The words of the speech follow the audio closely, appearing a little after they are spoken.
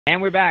And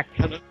we're back.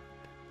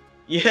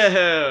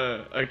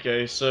 Yeah.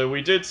 Okay, so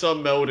we did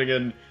some melding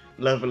and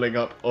leveling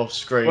up off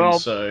screen. Well,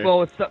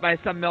 by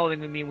some melding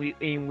we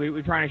mean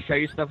we're trying to show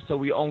you stuff, so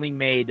we only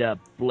made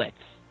Blitz.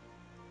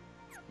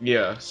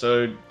 Yeah.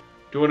 So, do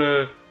you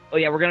wanna? Oh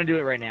yeah, we're gonna do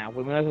it right now.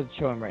 We might as well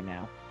show him right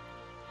now.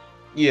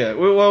 Yeah.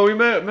 Well, we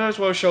may as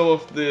well show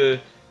off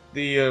the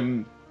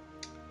thing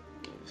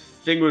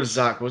with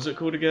Zack. What's it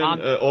called again?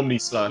 Omni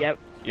Slash. Yep.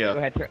 Yeah. Go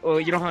ahead.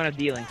 Well, you don't have enough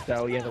dealing,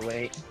 so you have to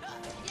wait.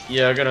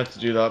 Yeah, I'm gonna have to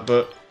do that,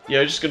 but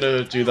yeah, just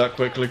gonna do that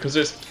quickly because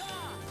it's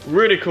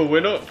really cool.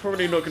 We're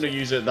probably not gonna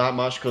use it that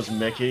much because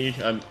Mickey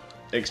and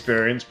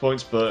experience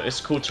points, but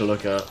it's cool to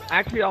look at.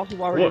 Actually, also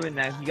while we're doing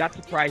that, we got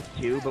surprised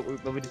too,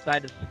 but we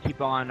decided to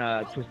keep on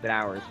Twisted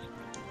Hours.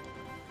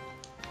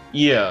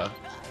 Yeah.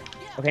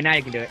 Okay, now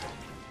you can do it.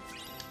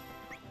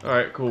 All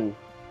right. Cool.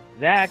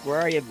 Zach, where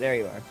are you? There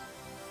you are.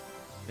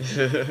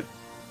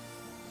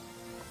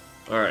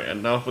 Alright,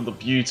 and now for the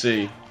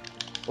beauty.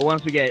 Well,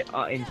 once we get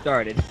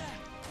started.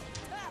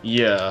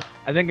 Yeah.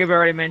 I think I've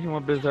already mentioned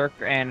what Berserk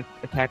and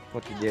Attack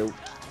what to do.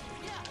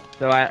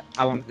 So I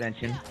won't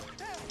mention.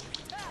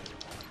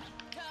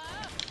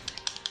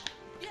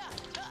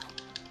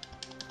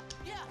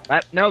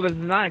 No, this is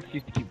not an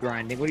excuse to keep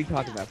grinding. What are you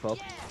talking about,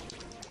 folks?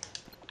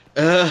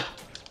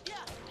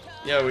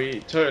 Yeah, we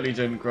totally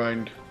didn't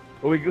grind.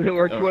 Well,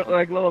 we're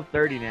like level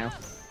 30 now.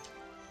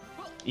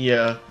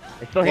 Yeah.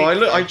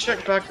 I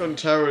checked back on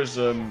Terra's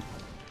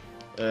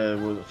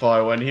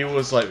file when he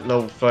was like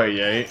level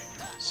 38,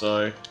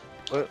 so.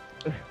 We're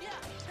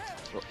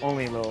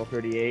only level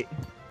 38.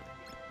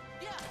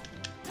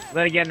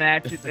 But again,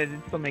 that did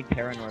still make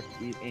Terra North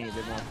any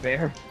bit more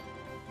fair.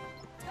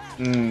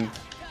 Hmm.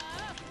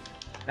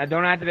 Now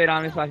don't activate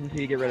Omni Slash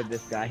until you get rid of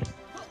this guy.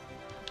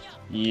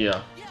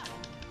 Yeah.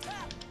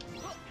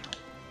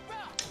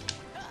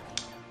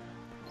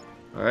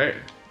 Alright.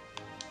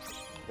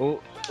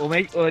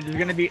 There's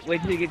gonna be.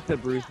 Wait till you get to the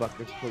Bruise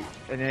Buckler,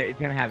 and it's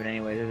gonna happen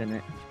anyways, isn't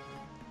it?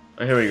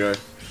 Oh, here we go.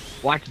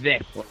 Watch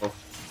this. Uh-oh.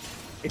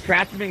 It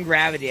traps him in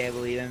gravity, I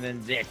believe, and then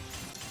this.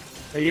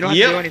 So you don't have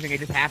to do anything; it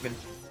just happens.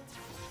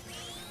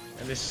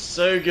 And it's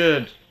so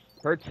good.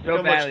 Hurts so Look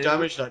how badly. much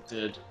damage that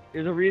did.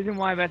 There's a reason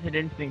why that's an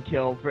instant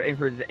kill as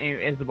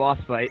the boss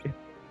fight.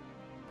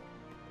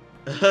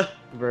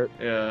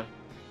 Yeah.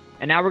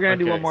 And now we're gonna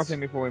do one more thing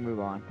before we move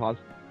on. Pause.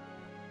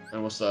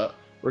 And what's that?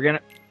 Like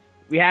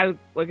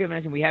I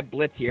mentioned, we have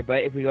Blitz here,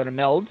 but if we go to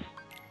Melds,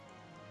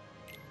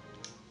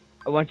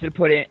 I want you to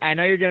put in, I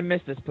know you're gonna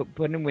miss this, but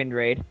put in Wind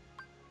Raid.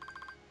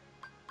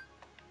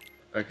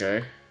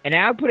 Okay. And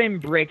now put in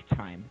Break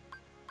Time.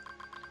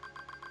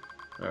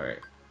 Alright.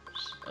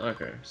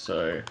 Okay,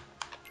 so.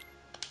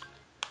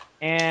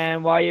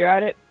 And while you're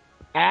at it,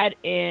 add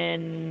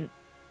in,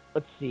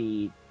 let's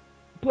see,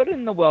 put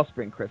in the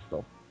Wellspring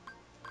Crystal.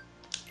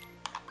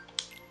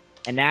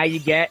 And now you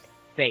get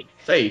Faith.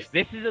 Faith.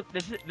 This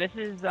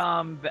is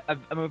a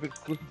move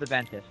exclusive to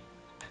Ventus.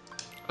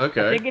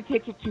 Okay. I think it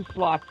takes up 2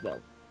 slots though.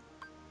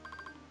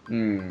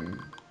 Hmm.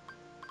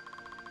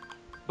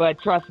 But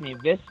trust me,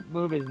 this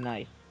move is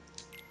nice.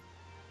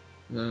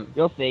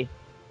 You'll see.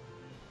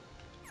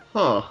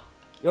 Huh.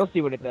 You'll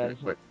see what it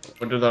does. Wait,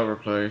 what did that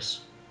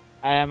replace?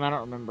 I don't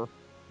remember.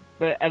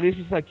 But at least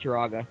it's like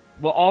Kiraga.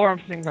 Well, all our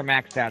things are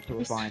maxed out, so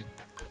we're fine.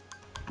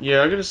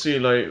 Yeah, I'm gonna see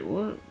like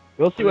what.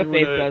 We'll see what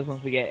Faith does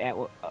once we get at.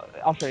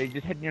 I'll show you.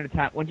 Just head near the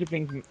time. Once your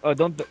things. Oh,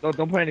 don't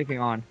put anything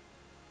on.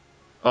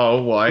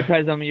 Oh, why?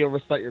 Because you'll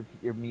restart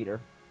your meter.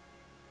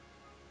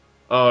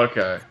 Oh,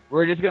 okay.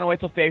 We're just gonna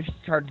wait till Faith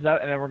charges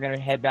out, and then we're gonna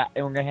head back,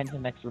 and we're gonna head to the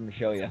next room to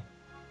show you.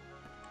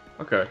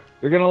 Okay.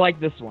 You're gonna like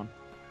this one.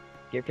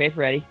 Get Faith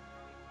ready.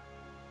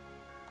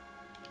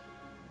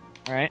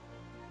 All right.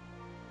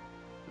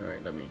 All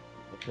right. Let me.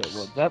 Make sure it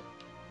loads up.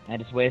 And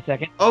just wait a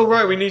second. Oh,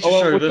 right. We need to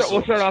show this.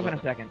 We'll start off in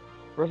a second.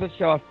 First, let's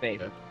show off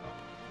Faith. Okay.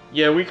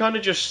 Yeah, we kind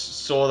of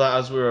just saw that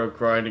as we were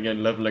grinding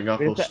and leveling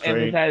up off screen. And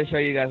we decided to show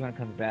you guys when it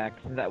comes back.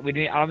 I don't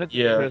think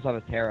we put this on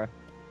the Terra.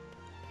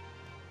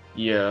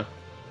 Yeah.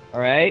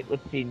 Alright,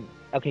 let's see.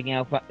 Okay,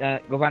 now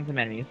go find some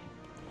enemies.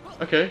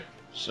 Okay,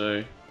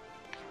 so.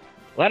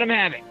 Let them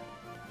have it.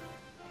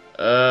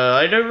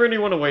 I don't really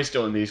want to waste it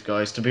on these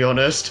guys, to be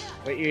honest.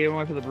 Wait, you don't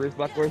want for the Bruise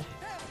Bucklers?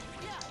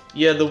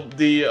 Yeah,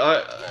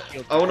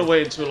 I want to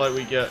wait until like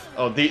we get.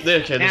 Oh,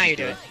 okay. Now you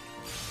do it.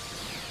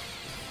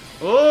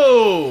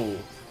 Oh,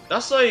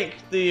 that's like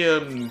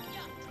the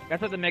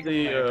That's what the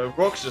Mega.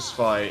 Roxas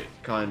fight,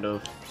 kind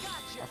of.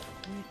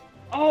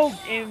 Oh,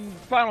 in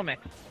Final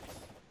Mix.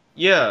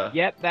 Yeah.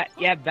 Yep,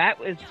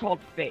 that is called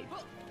Faith.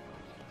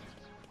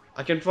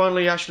 I can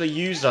finally actually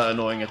use that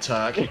annoying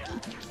attack.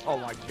 Oh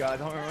my god,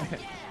 don't remember.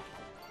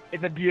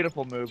 It's a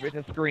beautiful move. It's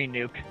a screen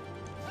nuke.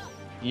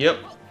 Yep.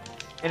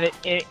 And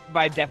it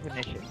by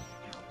definition.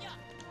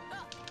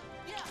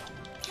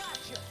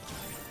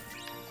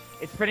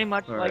 It's pretty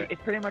much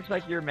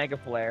like your Mega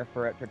Flare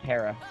for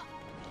Terra.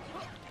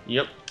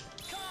 Yep.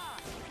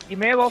 You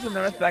may have also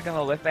noticed back on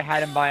the list I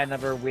had him buy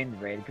another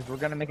Wind Raid because we're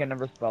gonna make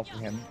another spell for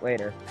him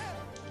later.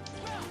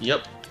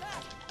 Yep.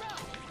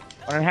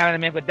 What I'm having to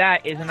make with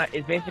that is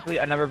basically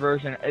another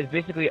version. Is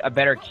basically a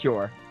better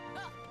cure.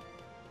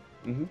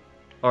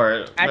 All right.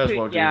 Might as Actually,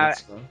 well do yeah.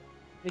 this. Though.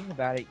 Thinking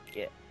about it,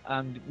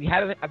 we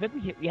had. I think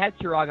we had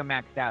Kiraga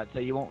maxed out, so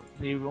you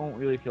won't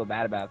really feel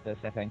bad about this.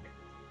 I think.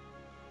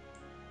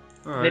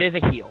 All right. It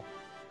is a heal.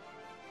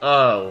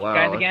 Oh wow.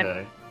 Guys, again?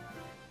 Okay.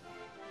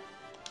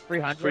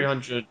 300.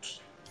 300.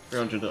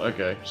 300.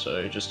 Okay,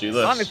 so just do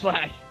this. Omni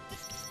Splash.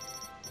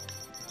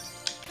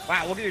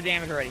 Wow, look at your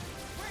damage already.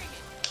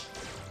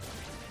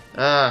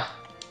 Ah,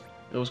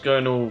 it was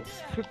going all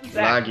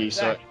laggy.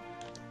 So.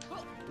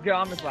 Get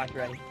Omni Splash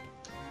ready.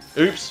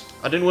 Oops,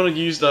 I didn't want to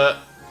use that.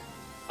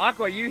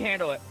 Aqua, you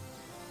handle it.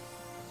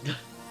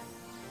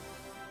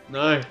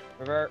 No.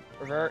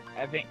 Revert,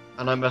 I think.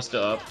 And I messed it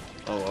up.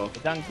 Oh well.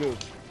 It's done goof.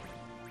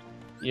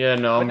 Yeah,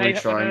 no, I'm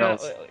retrying. No,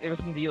 it was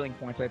some dealing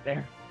points right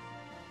there.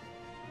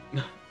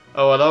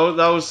 Oh, well,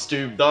 that was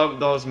stupid. That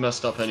was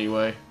messed up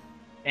anyway.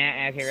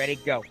 Okay, ready,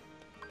 go.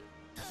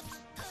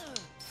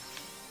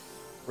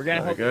 We're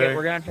gonna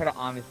we're gonna try to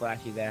Omni Slash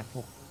you there.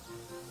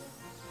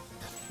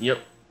 Yep.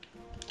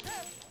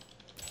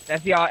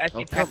 That's the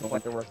technical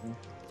what they're working.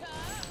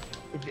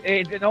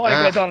 It's not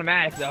like it's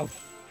automatic though.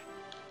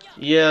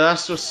 Yeah,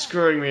 that's what's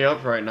screwing me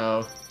up right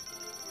now.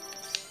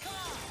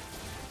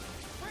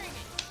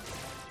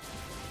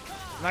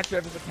 I'm not sure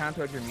if it's a count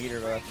towards your meter,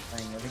 but that's the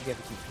thing. I think you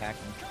have to keep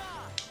packing.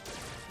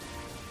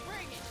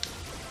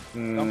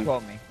 Don't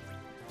quote me.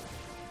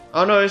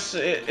 Oh no,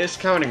 it's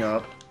counting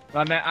up.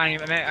 Well, I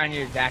meant on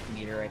your exact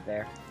meter right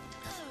there.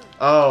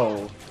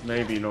 Oh,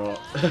 maybe not.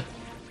 Well,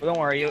 don't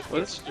worry.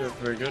 Let's do it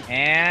very good.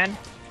 And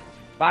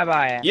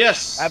bye-bye.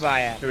 Yes.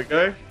 Bye-bye. Here we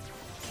go.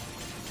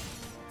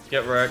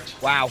 Get wrecked.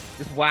 Wow.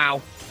 Just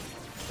wow.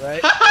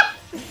 Right?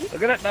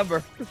 Look at that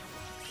number.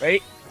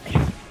 Right?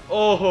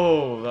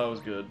 Oh, that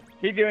was good.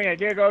 Keep doing it.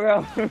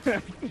 Go.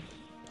 Right,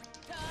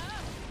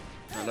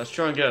 let's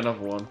try and get another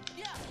one.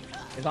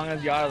 As long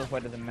as the auto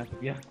fight doesn't mess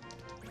with you.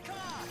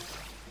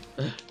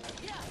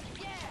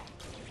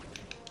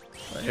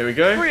 Right, here we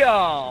go.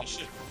 Real.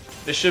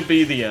 This should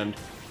be the end.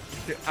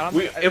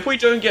 If we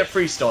don't get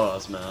 3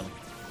 stars, man,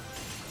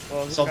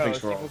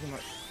 something's wrong.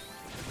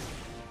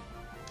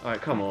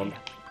 Alright, come on.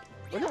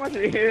 Look how much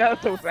that was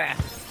so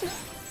fast.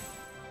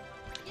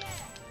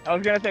 I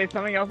was gonna say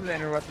something else is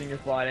interrupting your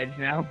slot edge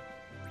now.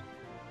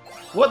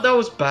 What? That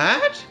was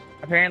bad?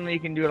 Apparently you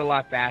can do it a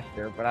lot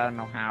faster, but I don't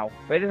know how.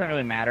 But it doesn't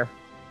really matter.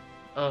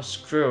 Oh,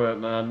 screw it,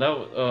 man. That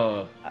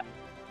was,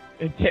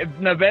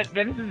 No, Ben,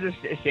 this is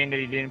just a shame that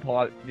he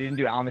didn't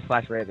do Omni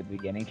Slash right at the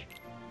beginning.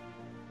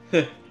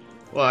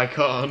 Well, I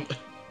can't.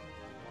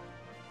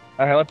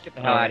 Alright, let's get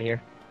the hell out of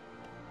here.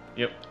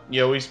 Yep.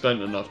 Yeah, we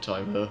spent enough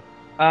time here.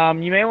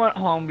 You may want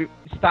home.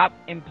 Stop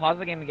and pause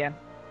the game again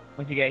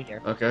once you get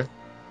here. Okay.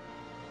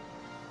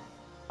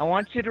 I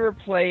want you to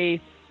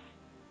replace.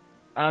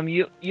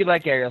 You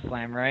like Aerial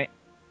Slam, right?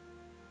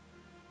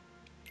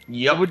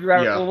 Yep.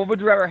 What would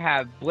you rather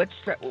have? Blitz?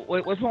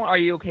 Which one are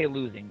you okay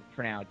losing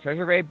for now?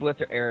 Treasure Raid,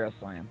 Blitz, or Aerial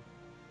Slam?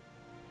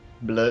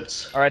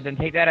 Blitz. All right, then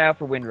take that out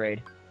for Wind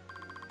Raid.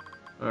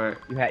 All right.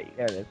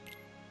 There it is.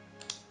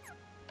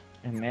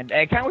 And man,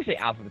 I kind of wish they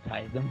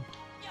alphabetized them.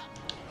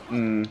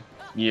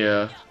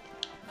 Yeah.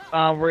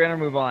 We're gonna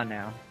move on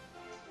now.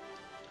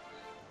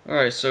 All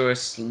right, so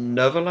it's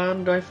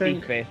Neverland, I think.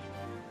 Deep Space.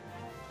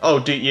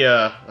 Oh,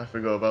 yeah, I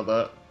forgot about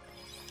that.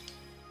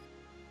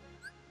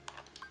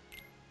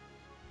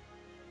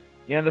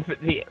 You know,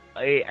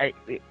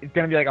 it's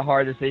gonna be like a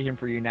hard decision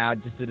for you now,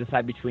 just to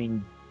decide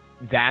between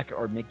Zach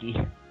or Mickey. You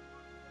know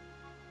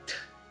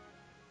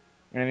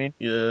what I mean?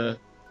 Yeah.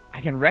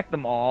 I can wreck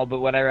them all, but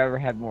would I rather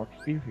have more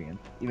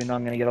experience? Even though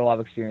I'm gonna get a lot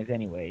of experience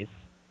anyways.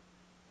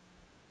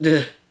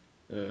 Yeah.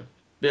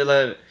 Bit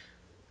like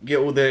get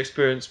all the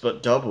experience,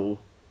 but double.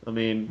 I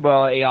mean.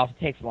 Well, it also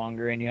takes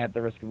longer, and you have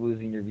the risk of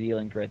losing your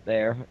V-Link right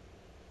there.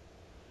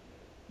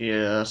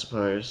 Yeah, I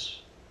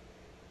suppose.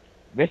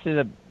 This is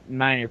a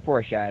minor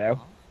foreshadow.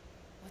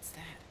 What's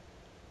that?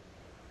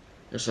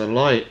 It's a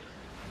light.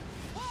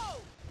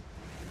 Whoa!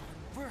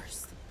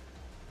 Burst.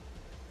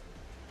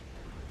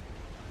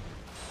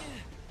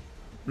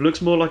 Looks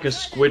more like a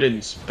squid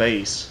in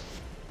space.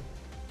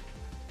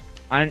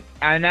 I'm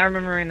now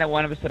remembering that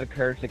one episode of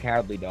Courage the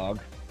Cowardly Dog.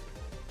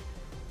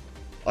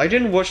 I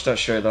didn't watch that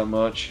show that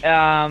much.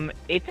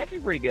 It's actually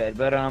pretty good,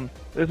 but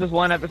there's this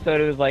one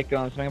episode. It was like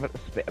something about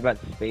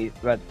the space,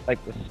 about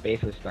like the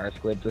space with star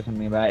squids or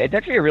something about it. It's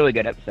actually a really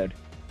good episode.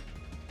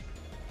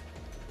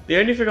 The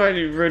only thing I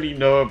really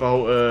know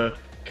about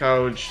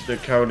Courage the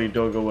Cowardly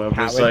Dog or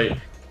whatever is like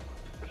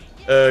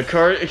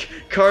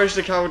Courage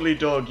the Cowardly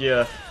Dog,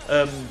 yeah.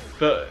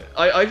 But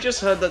I've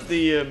just heard that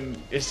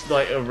it's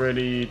like a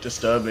really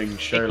disturbing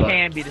show. It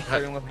can be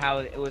disturbing with how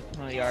it was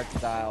some of the art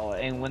style,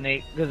 and when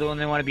they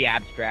want to be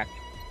abstract.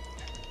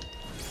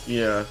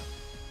 Yeah.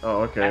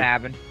 Oh, okay. That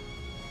happened.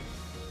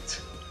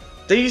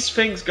 These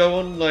things go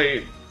on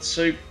like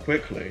so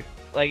quickly.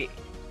 Like,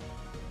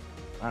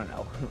 I don't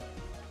know.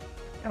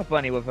 Kind of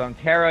funny with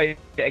Terra.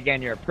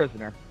 Again, you're a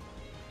prisoner.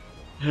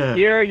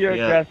 Here, you're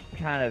just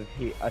kind of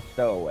a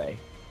stowaway.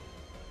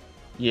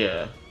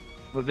 Yeah.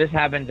 But this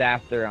happens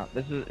after.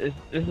 This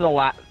is a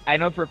lot. I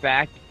know for a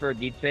fact for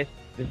Deep Space,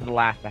 this is the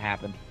last that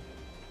happened.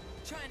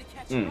 Trying to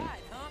catch a ride,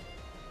 huh?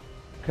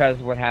 Because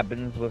what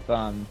happens with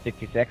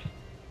 66?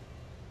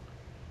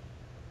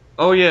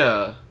 Oh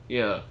yeah,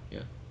 yeah.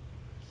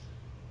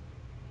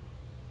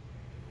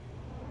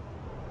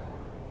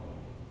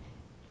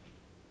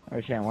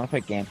 Alright, Shannon, I want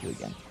to play Gantu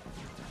again.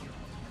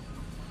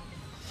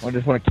 I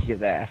just want to kick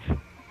his ass.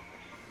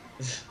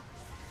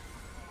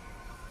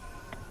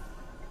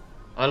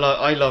 I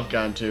love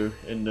Gantu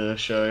in the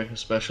show,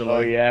 especially. Oh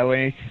yeah,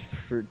 when he's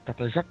for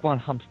Dr. Jacques von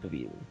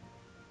Humsterville.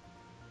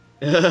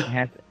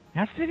 Has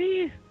to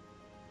be.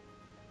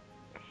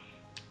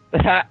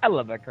 I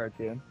love that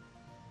cartoon.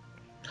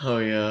 Oh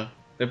yeah,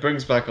 it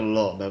brings back a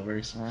lot of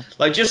memories.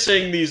 Like just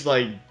seeing these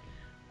like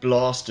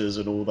blasters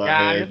and all that.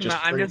 Yeah, here,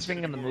 I'm just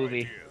thinking of the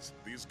movie.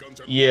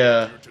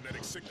 Yeah.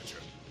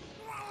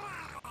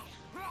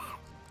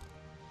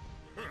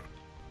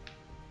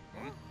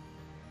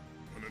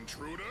 An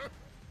intruder?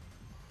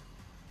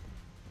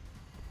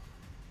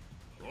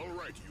 All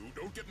right, you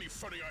don't get any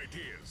funny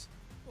ideas.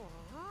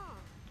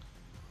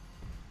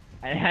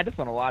 I just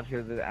want to watch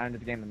because I'm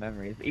just getting the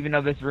memories. Even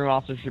though this room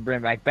also should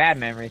bring back bad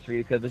memories for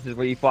you because this is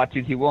where you fought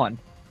 2T1.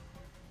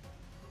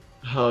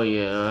 Oh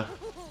yeah.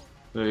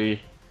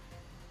 Very.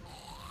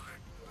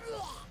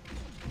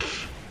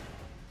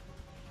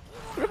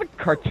 What a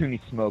cartoony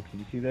smoke,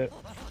 did you see that?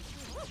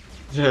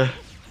 Yeah.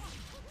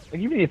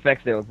 Like, even the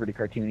effects there were pretty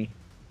cartoony.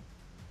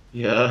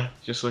 Yeah.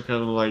 Just like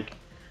kind of like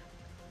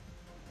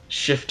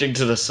shifting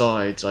to the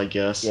sides, I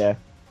guess. Yeah.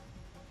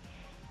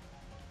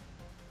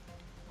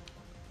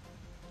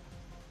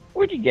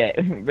 Where'd you get,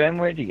 Ben,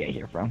 where'd you get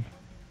here from?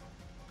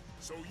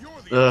 So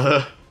you're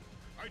the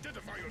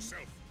identify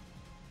yourself.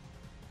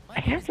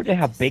 I can't forget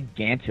how big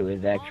Gantu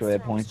is actually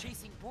at points.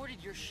 Chasing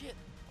boarded your ship.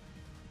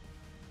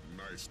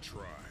 Nice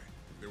try.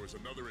 If there was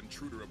another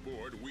intruder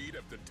aboard, we'd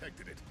have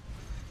detected it.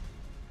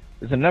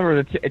 There's another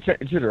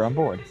intruder on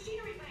board.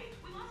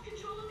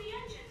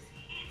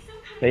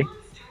 See?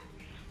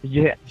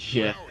 Yeah.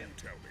 Yeah. Now you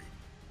tell me.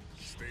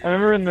 Stay I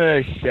remember in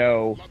the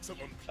show, lots of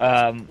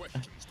unpleasant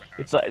questions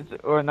to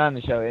ask. or not in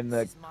the show, in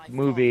the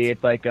movie,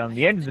 it's like, the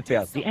engines have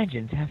failed. The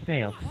engines have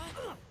failed.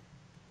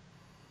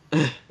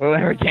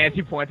 Whenever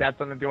Gantu points out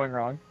something going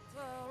wrong.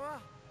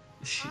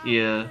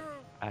 Yeah.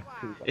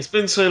 It's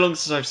been so long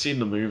since I've seen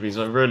the movies.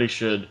 I really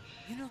should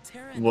You know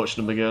Terra. watch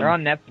them again. They're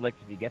on Netflix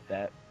if you get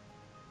that.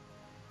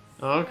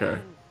 Oh, okay.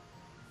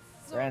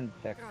 Friend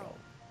Sexual.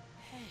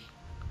 Hey,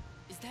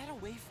 is that a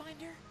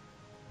wayfinder?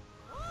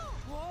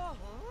 Whoa.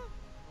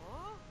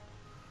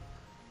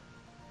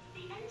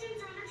 The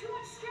engines are under too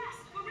much stress.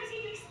 We're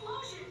risking an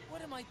explosion.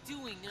 What am I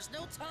doing? There's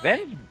no time.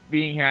 Ben's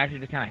being here actually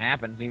just kind of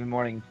happens, even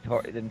more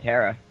than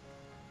Terra.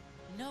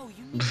 No,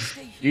 you need to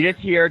stay You here.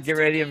 just hear, get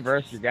ready to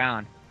inverse, you're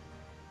down.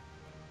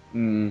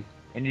 Hmm.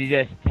 And you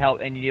just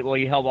help, and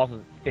you help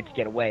also Fitch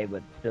get away,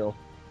 but still.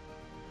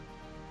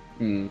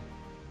 Hmm.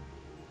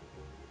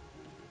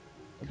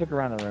 Let's look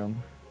around the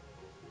room.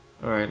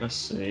 Alright, let's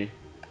see.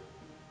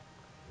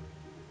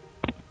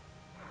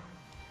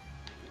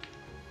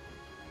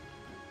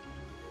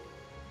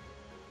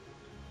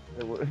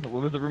 What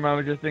was the room I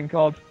was just in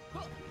called?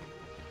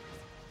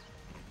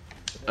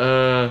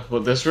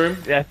 What, this room?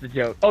 That's the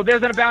joke. Oh,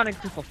 there's an abounding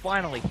crystal,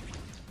 finally!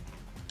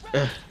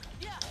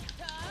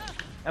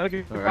 Now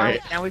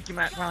Alright. now we can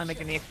finally make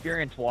the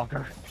experience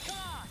walker.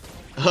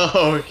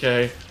 Oh,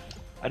 okay.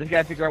 I just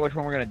gotta figure out which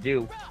one we're gonna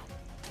do.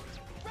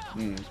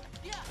 Hmm.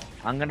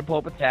 I'm gonna pull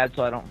up a tab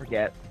so I don't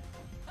forget.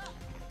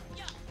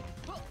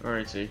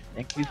 Alrighty.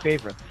 Next few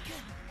favorites.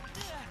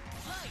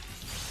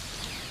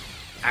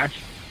 Ouch.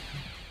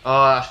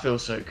 Oh, that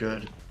feels so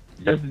good.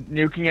 Just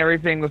nuking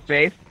everything with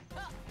faith.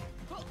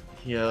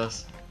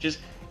 Yes. Just.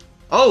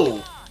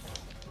 Oh!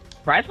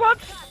 Prize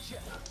box?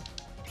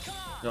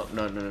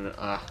 No.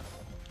 Ah.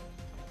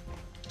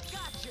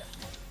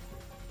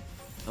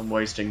 I'm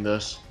wasting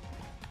this.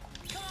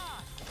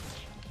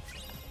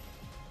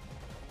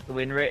 The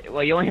win rate.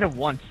 Well, you only hit it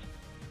once.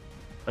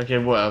 Okay,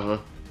 whatever.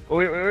 Well,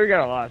 we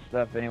got a lot of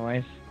stuff,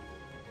 anyways.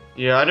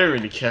 Yeah, I don't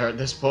really care at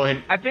this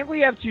point. I think we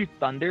have 2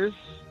 thunders.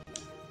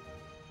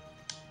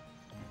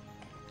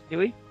 Do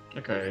we?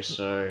 Okay,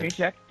 so. Can you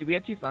check? Do we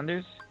have 2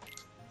 thunders?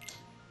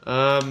 We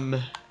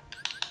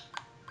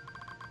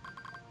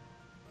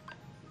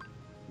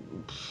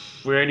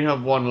only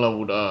have one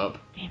leveled up.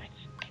 Damn it.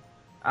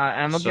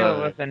 I'm looking So- at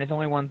the list, and there's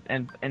only one,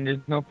 and there's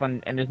no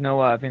thing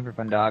for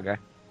Fundaga.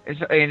 And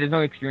there's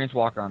no experience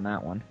walker on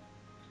that one.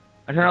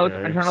 I'm trying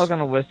to look on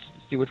the list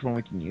to see which one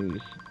we can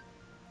use.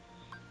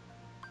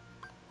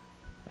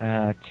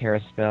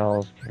 Terra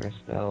spells.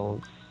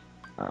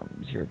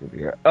 Zero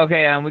gravity.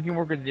 Okay, we can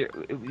work with zero.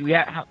 We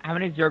have how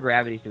many zero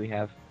gravities do we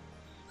have?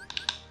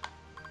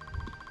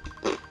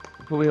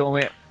 We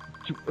only have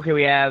 2. Okay,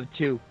 we have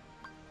 2.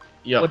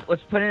 Yeah.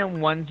 Let's put in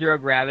 1 zero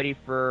gravity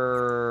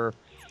for.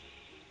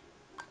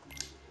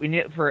 We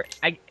need for.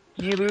 Can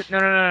you lose? No,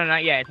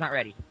 not yet. It's not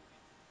ready.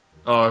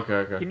 Oh,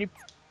 okay. Can you?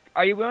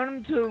 Are you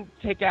willing to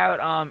take out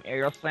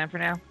aerial slam for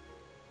now?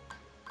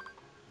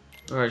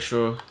 Alright,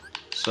 sure.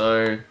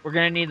 So We're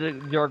gonna need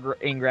the zero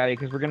in gravity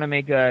because we're gonna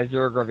make a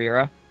zero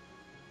gravira.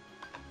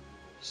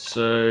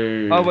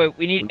 So. Oh wait,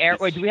 we need air.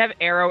 Wait, do we have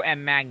arrow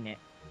and magnet?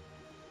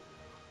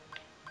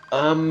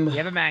 We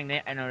have a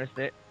magnet. I noticed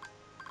it.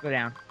 Go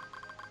down.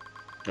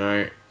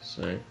 Alright.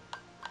 So.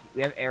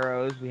 We have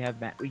arrows. We have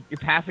you're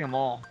passing them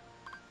all.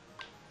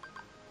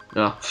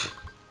 No.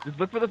 Just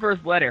look for the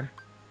first letter.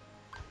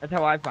 That's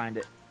how I find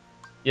it.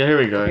 Yeah. Here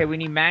we go. Okay, we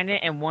need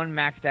magnet and one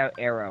maxed out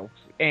arrow.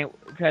 And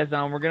because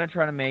we're gonna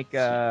try to make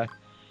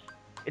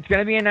it's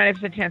gonna be a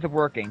 90% chance of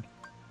working,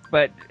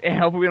 but and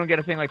hopefully we don't get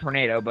a thing like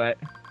tornado. But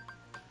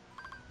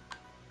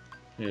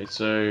Okay.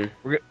 So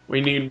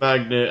we need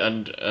magnet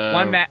and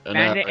one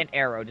magnet and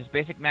arrow, just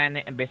basic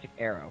magnet and basic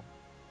arrow.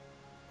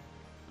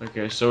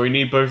 Okay. So we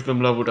need both of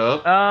them leveled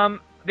up.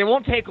 They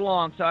won't take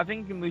long, so I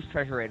think you can lose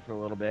treasure rate for a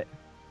little bit.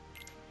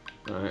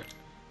 Alright.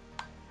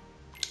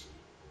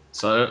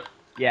 So.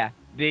 Yeah,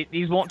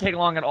 these won't take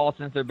long at all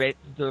since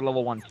they're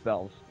level 1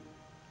 spells.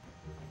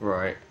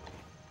 Right.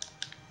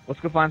 Let's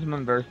go find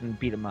some verse and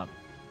beat them up.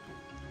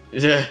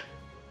 Yeah.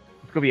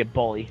 Let's go be a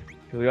bully.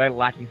 Cause we like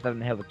lacking something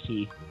to have a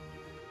key.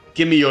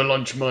 Give me your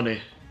lunch money.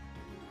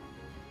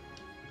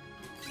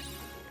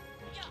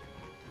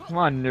 Come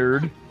on,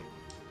 nerd.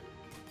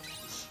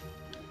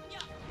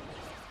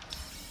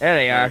 There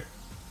they are.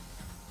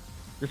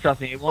 Just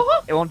trust me, it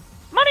won't.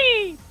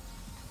 Money!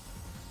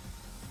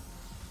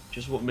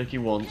 Just what Mickey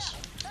wants.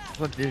 That's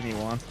what Disney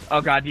wants.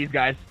 Oh god, these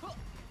guys.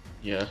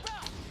 Yeah.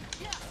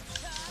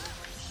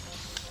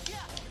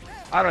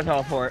 Auto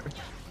teleport.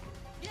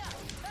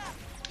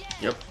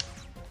 Yep.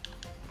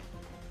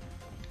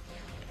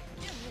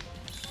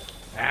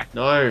 Ah,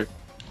 No.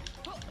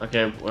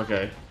 Okay.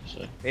 Okay.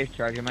 So. base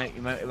charge. You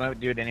might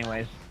do it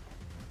anyways.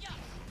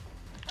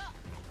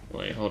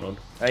 Wait. Hold on.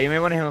 You may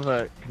want to hit him with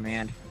a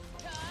command.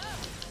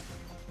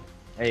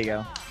 There you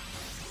go.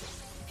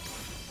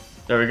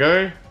 There we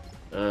go.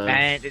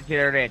 And it's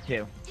there at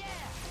 2.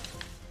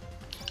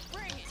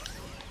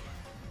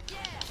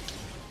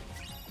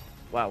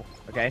 Wow.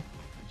 Okay.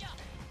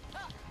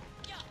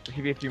 There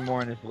should be a few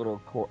more in this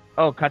little core.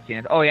 Oh,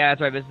 cutscene. Oh yeah,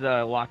 that's right. This is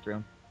a locked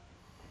room.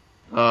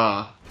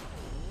 Ah.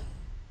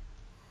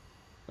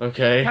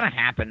 Okay. It kind of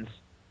happens.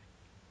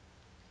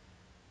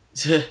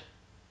 And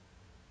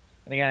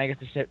again, I guess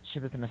the ship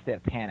is in a state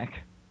of panic.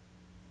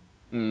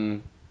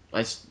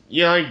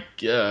 Yeah, I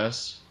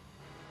guess.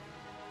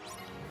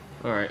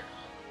 Alright.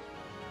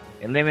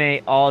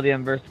 Eliminate all the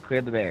inverse to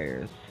clear the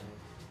barriers.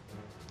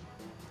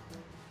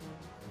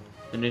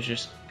 And it's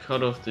just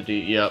cut off the D.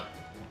 Yep.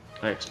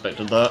 I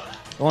expected that.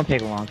 It won't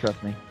take long,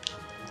 trust me.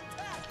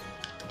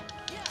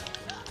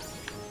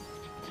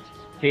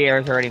 See,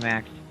 air's already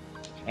maxed.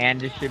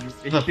 And this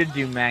should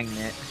do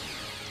magnet.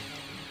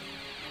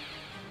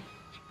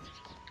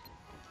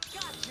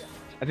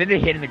 I think they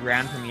hit in the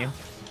ground from you.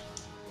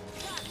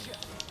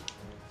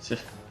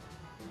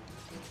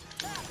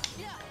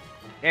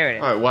 There it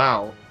is. Alright,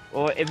 wow.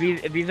 Well, if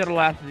these are the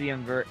last of the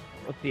invert,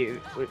 let's see. I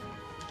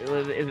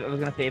was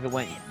gonna say if it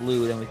went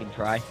blue, then we can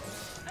try.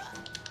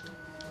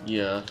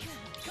 Yeah.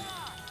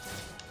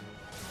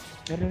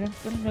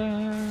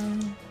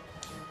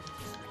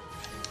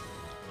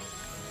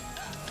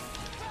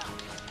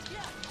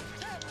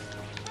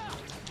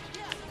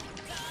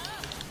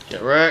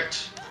 Get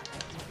wrecked.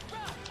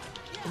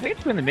 I think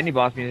it's playing the mini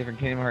boss music from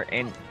Kingdom Hearts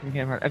and from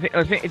Kingdom Hearts. I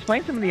think it's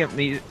playing some of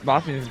the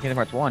boss music from Kingdom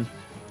Hearts 1.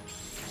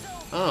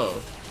 Oh.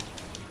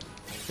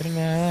 You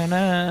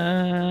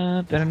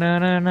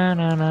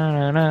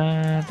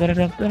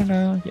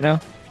know?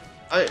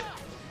 I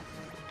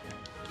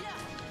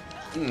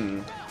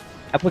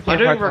put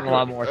Kingdom Hearts 1 a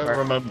lot more. I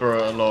remember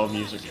a lot of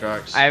music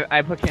tracks.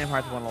 I put Kingdom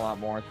Hearts 1 a lot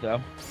more, so.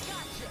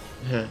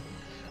 Yeah.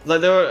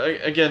 Like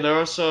there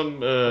are some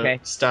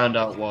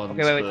standout ones.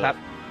 Okay, wait, stop.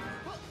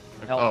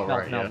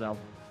 But... No.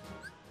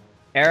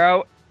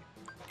 Arrow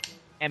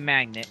and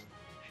magnet.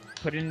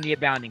 Put it in the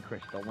abounding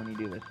crystal when you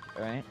do this,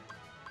 alright?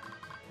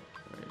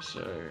 Okay,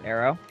 so...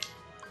 Arrow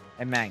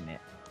and magnet.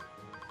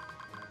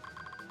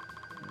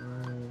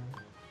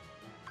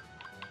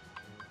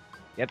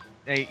 Yep,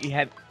 you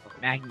have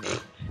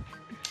magnet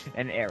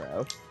and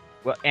arrow.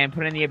 Well, and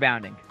put in the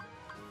abounding.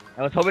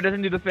 Now let's hope it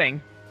doesn't do the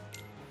thing.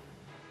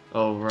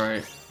 Oh,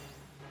 right.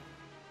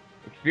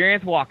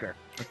 Experience Walker.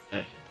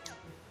 Okay.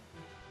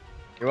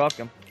 You're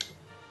welcome.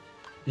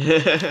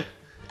 Yeah.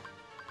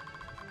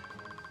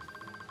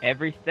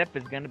 Every step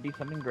is gonna be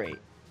something great.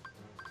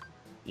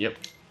 Yep.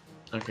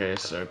 Okay,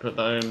 so put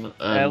that in,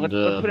 and let's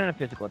put in a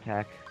physical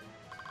attack.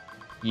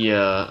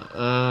 Yeah.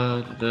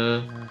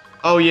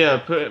 Oh yeah,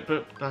 put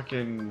it back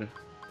in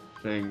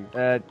thing.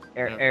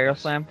 Aerial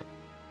slam.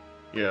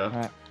 Yeah.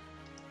 Alright.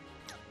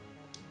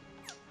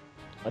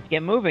 Let's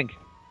get moving.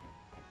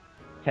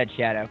 Said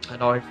Shadow.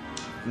 And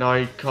now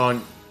I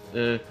can't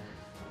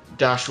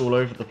dash all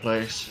over the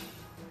place.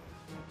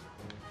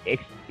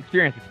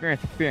 Experience.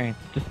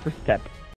 Just per step.